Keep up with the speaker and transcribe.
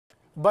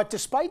But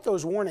despite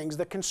those warnings,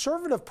 the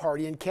Conservative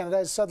Party in Canada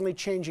is suddenly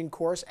changing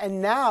course,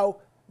 and now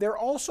they're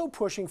also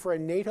pushing for a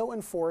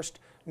NATO-enforced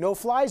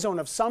no-fly zone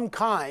of some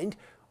kind.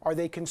 Are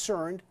they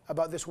concerned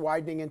about this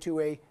widening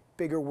into a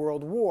bigger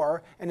world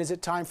war? And is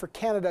it time for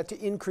Canada to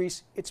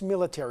increase its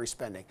military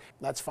spending?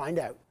 Let's find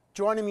out.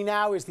 Joining me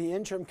now is the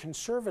interim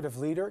Conservative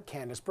leader,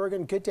 Candice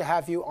Bergen. Good to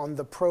have you on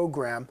the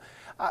program.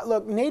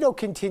 Look, NATO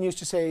continues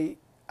to say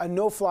a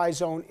no-fly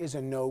zone is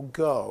a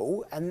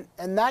no-go, and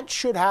that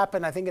should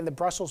happen, I think, in the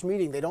Brussels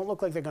meeting. They don't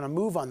look like they're going to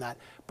move on that.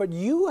 But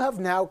you have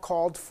now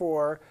called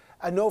for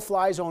a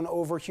no-fly zone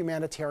over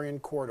humanitarian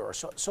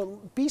corridors. So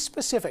be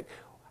specific.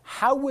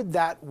 How would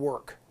that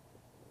work?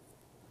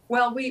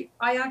 Well,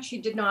 I actually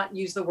did not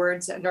use the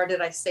words, nor did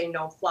I say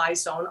no-fly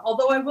zone.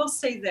 Although I will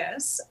say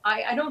this,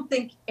 I don't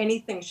think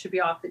anything should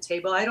be off the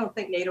table. I don't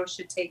think NATO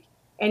should take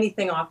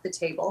anything off the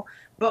table.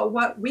 But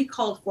what we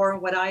called for,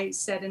 and what I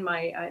said in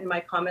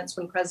my comments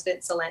when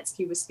President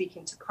Zelensky was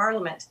speaking to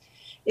Parliament,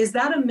 is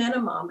that at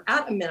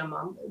a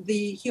minimum,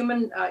 the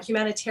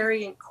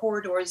humanitarian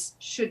corridors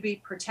should be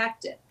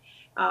protected.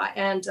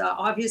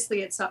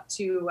 Obviously, it's up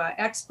to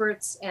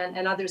experts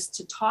and others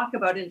to talk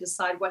about and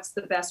decide what's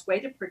the best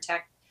way to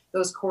protect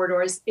those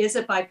corridors. Is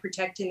it by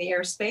protecting the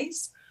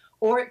airspace,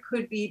 or it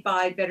could be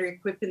by better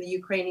equipping the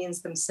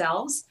Ukrainians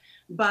themselves?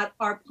 But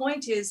our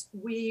point is,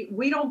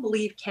 we don't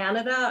believe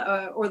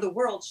Canada or the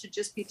world should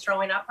just be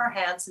throwing up our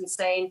hands and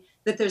saying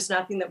that there's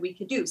nothing that we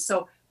could do.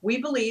 So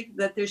we believe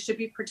that there should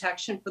be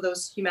protection for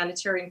those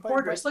humanitarian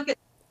corridors. Look at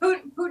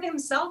Putin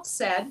himself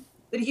said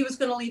that he was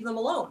going to leave them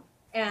alone.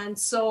 And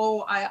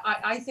so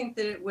I think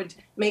that it would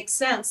make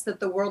sense that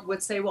the world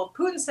would say, well,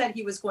 Putin said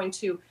he was going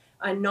to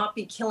not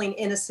be killing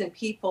innocent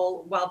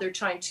people while they're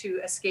trying to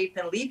escape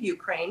and leave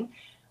Ukraine,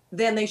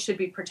 then they should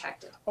be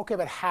protected. Okay,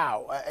 but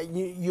how?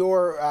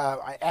 Your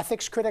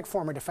ethics critic,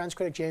 former defense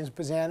critic, James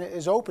Bergen,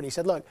 is open. He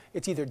said, look,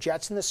 it's either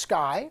jets in the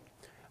sky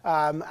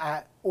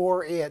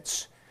or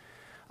it's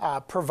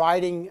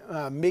providing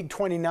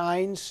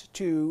MiG-29s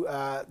to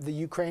the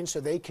Ukraine so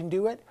they can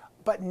do it.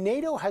 But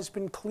NATO has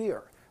been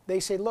clear. They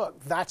say,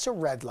 look, that's a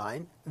red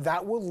line.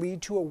 That will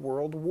lead to a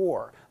world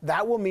war.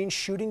 That will mean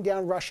shooting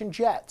down Russian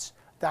jets.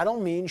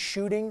 That'll mean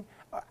shooting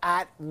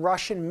at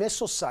Russian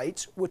missile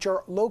sites, which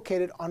are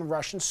located on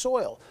Russian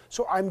soil.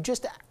 So I'm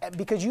just,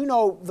 because you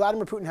know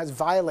Vladimir Putin has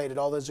violated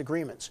all those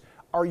agreements,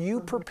 are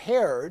you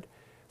prepared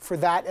for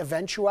that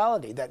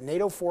eventuality, that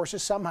NATO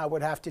forces somehow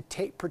would have to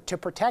to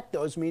protect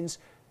those, means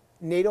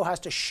NATO has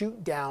to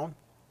shoot down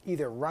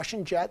either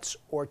Russian jets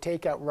or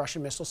take out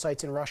Russian missile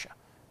sites in Russia?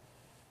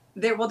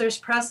 There's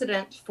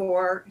precedent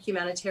for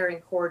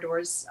humanitarian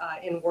corridors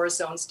in war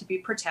zones to be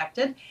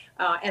protected.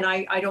 And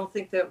I don't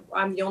think that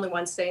I'm the only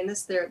one saying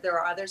this. There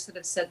are others that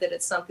have said that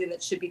it's something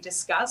that should be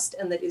discussed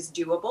and that is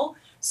doable.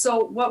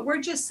 So what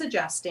we're just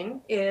suggesting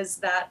is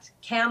that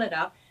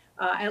Canada,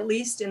 at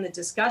least in the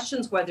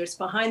discussions, whether it's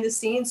behind the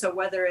scenes or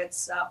whether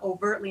it's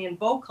overtly and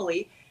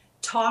vocally,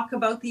 talk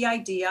about the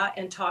idea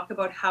and talk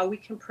about how we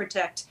can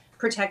protect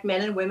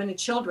men and women and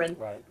children,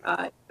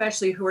 right,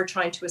 especially who are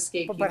trying to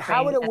escape Ukraine. But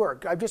how would it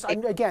work?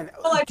 Again,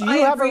 do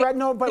you have a red,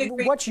 no, but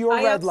what's your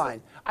red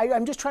line?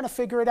 I'm just trying to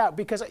figure it out,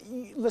 because,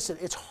 listen,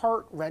 it's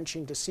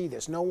heart-wrenching to see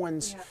this. No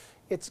one's,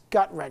 it's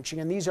gut-wrenching,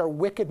 and these are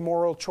wicked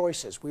moral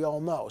choices, we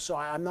all know. So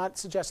I'm not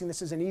suggesting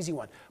this is an easy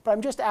one. But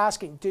I'm just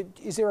asking,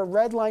 is there a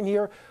red line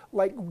here?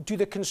 Like, do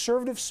the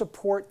Conservatives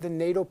support the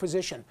NATO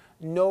position?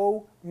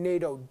 No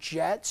NATO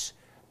jets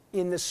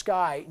in the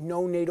sky,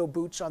 no NATO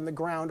boots on the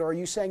ground? Or are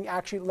you saying,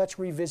 actually, let's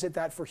revisit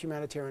that for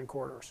humanitarian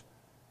corridors?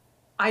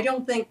 I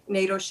don't think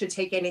NATO should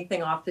take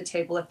anything off the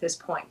table at this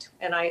point.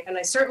 And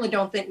I certainly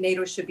don't think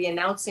NATO should be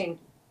announcing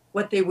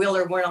what they will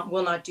or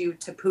will not do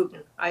to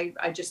Putin.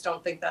 I just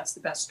don't think that's the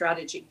best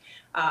strategy.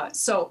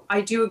 So I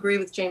do agree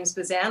with James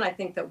Bergen. I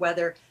think that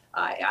whether,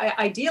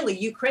 ideally,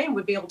 Ukraine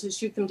would be able to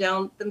shoot them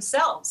down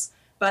themselves,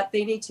 but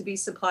they need to be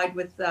supplied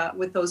with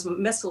those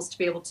missiles to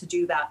be able to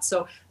do that.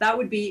 So that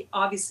would be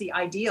obviously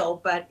ideal,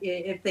 but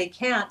if they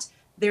can't,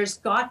 there's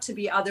got to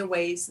be other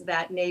ways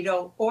that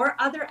NATO or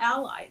other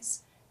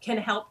allies can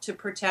help to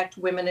protect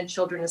women and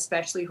children,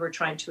 especially who are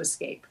trying to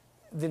escape.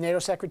 The NATO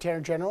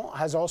Secretary General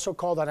has also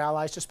called on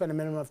allies to spend a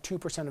minimum of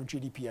 2% of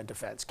GDP on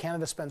defense.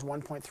 Canada spends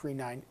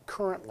 1.39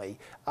 currently.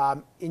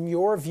 In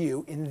your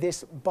view, in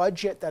this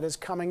budget that is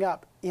coming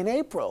up in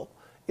April,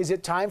 is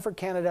it time for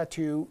Canada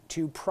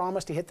to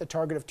promise to hit the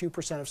target of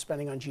 2% of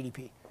spending on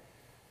GDP?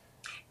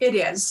 It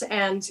is.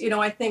 And,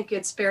 I think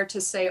it's fair to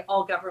say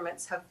all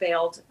governments have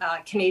failed.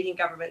 Canadian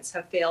governments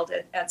have failed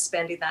at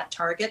spending that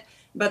target.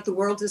 But the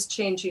world is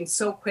changing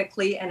so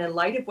quickly. And in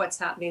light of what's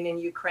happening in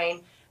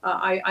Ukraine,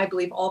 I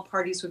believe all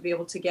parties would be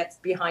able to get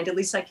behind. At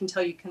least I can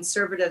tell you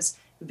Conservatives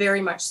very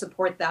much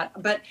support that.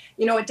 But,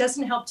 it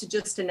doesn't help to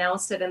just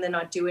announce it and then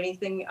not do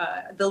anything.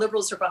 The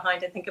Liberals are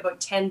behind, I think, about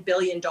 $10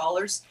 billion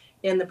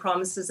in the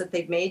promises that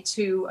they've made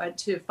to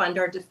fund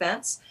our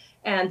defense,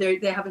 and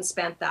they haven't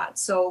spent that.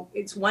 So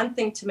it's one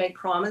thing to make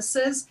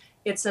promises,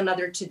 it's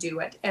another to do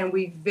it. And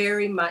we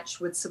very much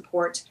would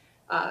support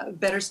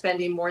better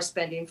spending, more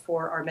spending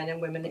for our men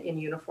and women in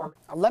uniform.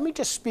 Let me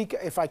just speak,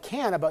 if I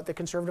can, about the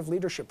Conservative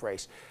leadership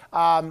race.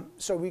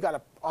 So we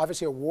got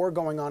obviously a war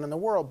going on in the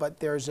world, but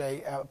there's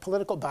a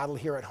political battle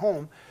here at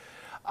home.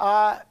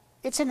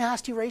 It's a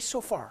nasty race so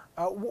far.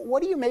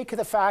 What do you make of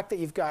the fact that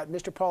you've got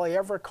Mr.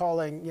 Poilievre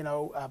calling,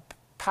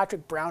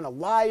 Patrick Brown a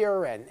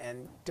liar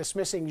and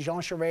dismissing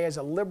Jean Charest as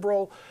a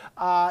liberal?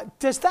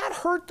 Does that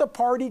hurt the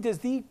party?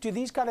 Do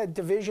these kind of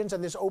divisions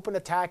and this open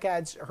attack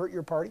ads hurt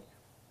your party?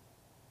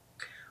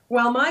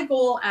 Well, my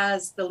goal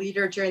as the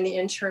leader during the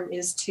interim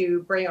is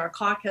to bring our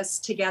caucus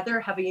together,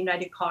 have a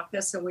united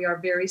caucus, and we are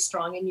very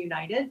strong and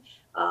united.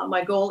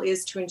 My goal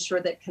is to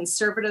ensure that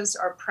Conservatives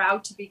are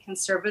proud to be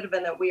Conservative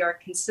and that we are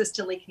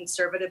consistently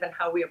Conservative in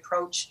how we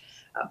approach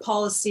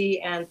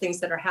policy and things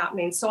that are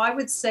happening. So I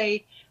would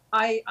say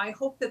I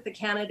hope that the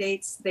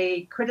candidates,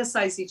 they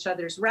criticize each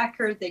other's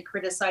record, they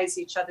criticize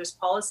each other's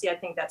policy. I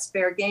think that's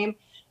fair game.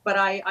 But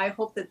I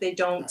hope that they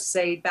don't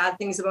say bad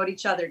things about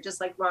each other.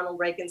 Just like Ronald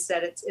Reagan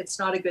said, it's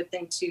not a good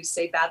thing to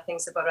say bad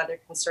things about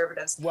other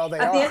Conservatives. Well, they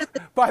are.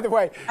 By the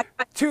way,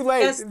 too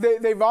late. Yes.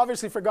 They've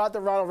obviously forgot the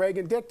Ronald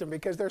Reagan dictum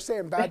because they're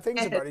saying bad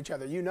things about each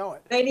other. You know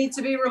it. They need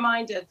to be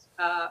reminded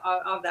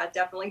of that,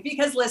 definitely.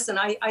 Because, listen,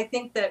 I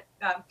think that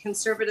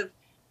Conservative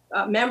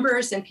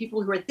members and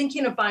people who are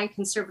thinking of buying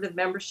Conservative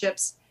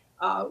memberships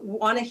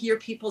want to hear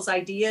people's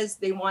ideas.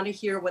 They want to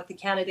hear what the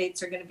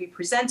candidates are going to be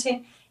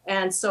presenting.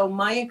 And so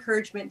my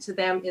encouragement to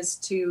them is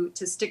to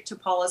stick to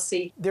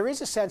policy. There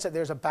is a sense that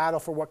there's a battle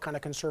for what kind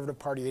of Conservative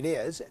party it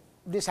is.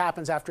 This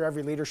happens after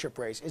every leadership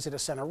race. Is it a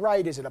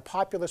center-right? Is it a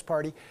populist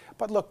party?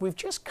 But look,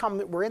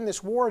 we're in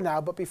this war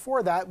now, but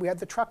before that, we had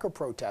the trucker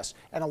protests.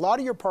 And a lot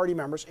of your party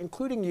members,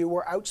 including you,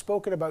 were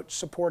outspoken about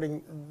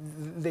supporting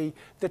the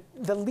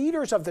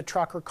leaders of the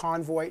trucker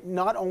convoy,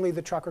 not only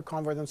the trucker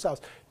convoy themselves.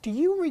 Do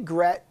you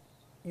regret,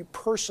 you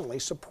personally,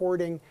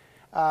 supporting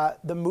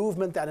the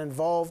movement that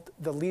involved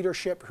the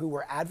leadership who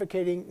were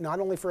advocating not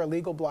only for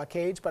illegal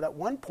blockades, but at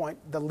one point,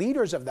 the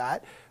leaders of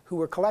that who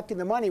were collecting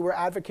the money were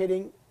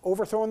advocating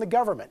overthrowing the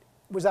government?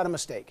 Was that a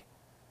mistake?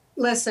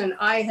 Listen,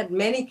 I had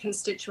many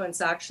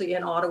constituents actually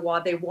in Ottawa.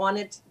 They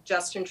wanted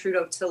Justin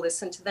Trudeau to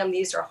listen to them.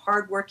 These are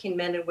hardworking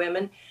men and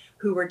women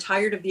who were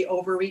tired of the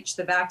overreach,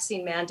 the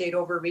vaccine mandate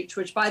overreach,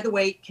 which, by the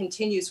way,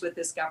 continues with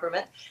this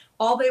government.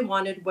 All they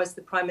wanted was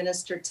the Prime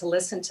Minister to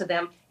listen to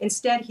them.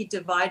 Instead, he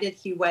divided,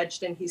 he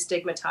wedged, and he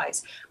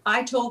stigmatized.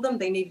 I told them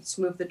they needed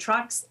to move the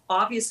trucks.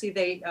 Obviously,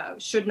 they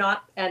should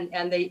not,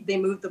 and they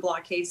moved the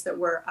blockades that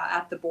were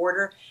at the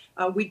border.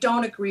 We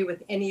don't agree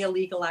with any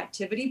illegal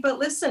activity, but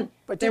listen.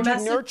 But did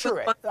you nurture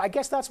it? I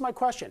guess that's my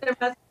question.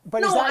 But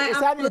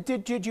no,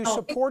 did you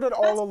support it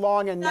all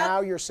along, and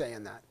now you're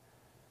saying that?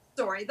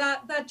 Sorry,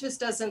 that just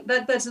doesn't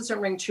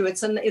ring true.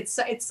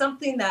 It's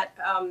something that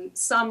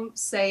some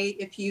say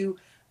if you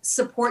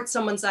support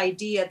someone's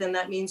idea, then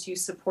that means you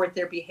support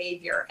their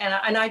behavior.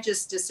 And I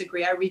just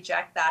disagree. I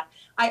reject that.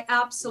 I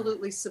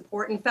absolutely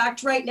support. In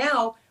fact, right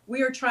now,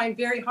 we are trying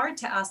very hard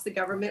to ask the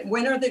government,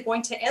 when are they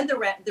going to end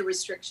the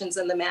restrictions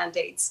and the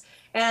mandates?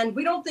 And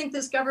we don't think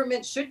this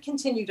government should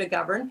continue to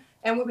govern.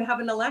 And when we have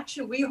an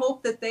election, we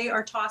hope that they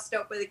are tossed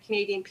out by the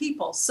Canadian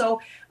people.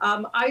 So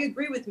I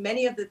agree with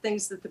many of the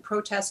things that the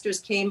protesters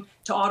came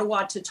to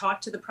Ottawa to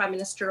talk to the Prime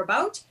Minister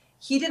about.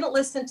 He didn't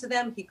listen to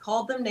them. He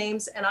called them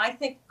names. And I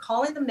think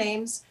calling them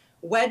names,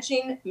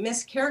 wedging,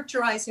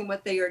 mischaracterizing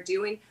what they are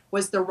doing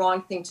was the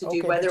wrong thing to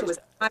do, whether it was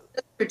the Prime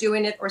Minister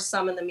doing it or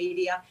some in the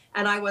media.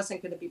 And I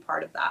wasn't going to be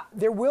part of that.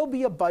 There will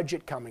be a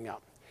budget coming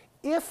up.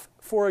 If,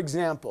 for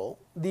example,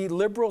 the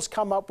Liberals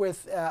come up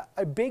with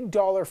a big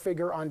dollar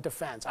figure on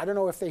defense, I don't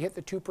know if they hit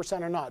the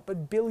 2% or not,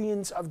 but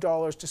billions of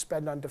dollars to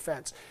spend on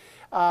defense,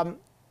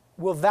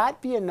 will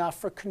that be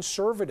enough for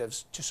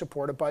Conservatives to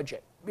support a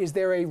budget? Is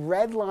there a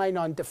red line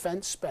on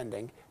defense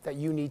spending that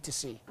you need to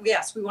see?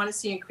 Yes, we want to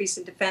see an increase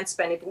in defense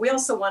spending, but we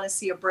also want to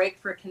see a break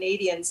for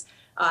Canadians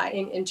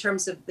in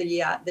terms of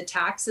the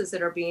taxes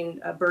that are being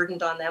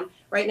burdened on them.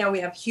 Right now, we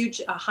have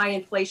huge, high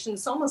inflation.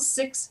 It's almost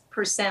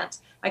 6%.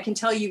 I can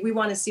tell you, we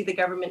want to see the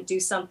government do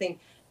something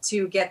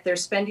to get their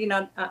spending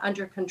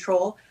under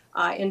control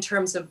in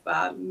terms of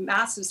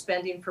massive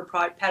spending for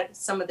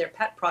some of their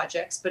pet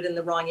projects, but in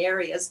the wrong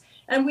areas.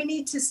 And we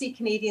need to see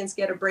Canadians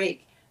get a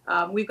break.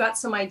 We've got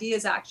some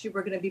ideas, actually,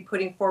 we're going to be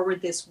putting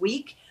forward this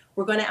week.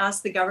 We're going to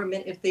ask the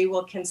government if they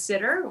will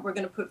consider, we're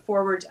going to put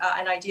forward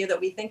an idea that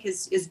we think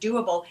is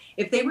doable,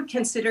 if they would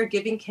consider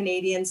giving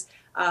Canadians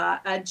a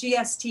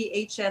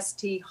GST,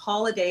 HST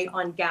holiday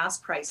on gas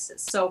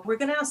prices. So we're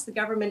going to ask the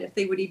government if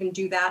they would even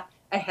do that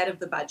ahead of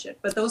the budget.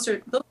 But those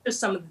are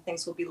some of the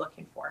things we'll be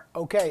looking for.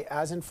 Okay,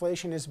 as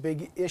inflation is a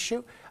big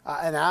issue,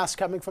 an ask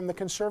coming from the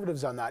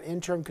Conservatives on that.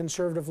 Interim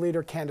Conservative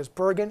leader Candice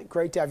Bergen,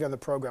 great to have you on the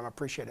program. I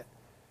appreciate it.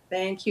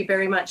 Thank you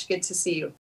very much. Good to see you.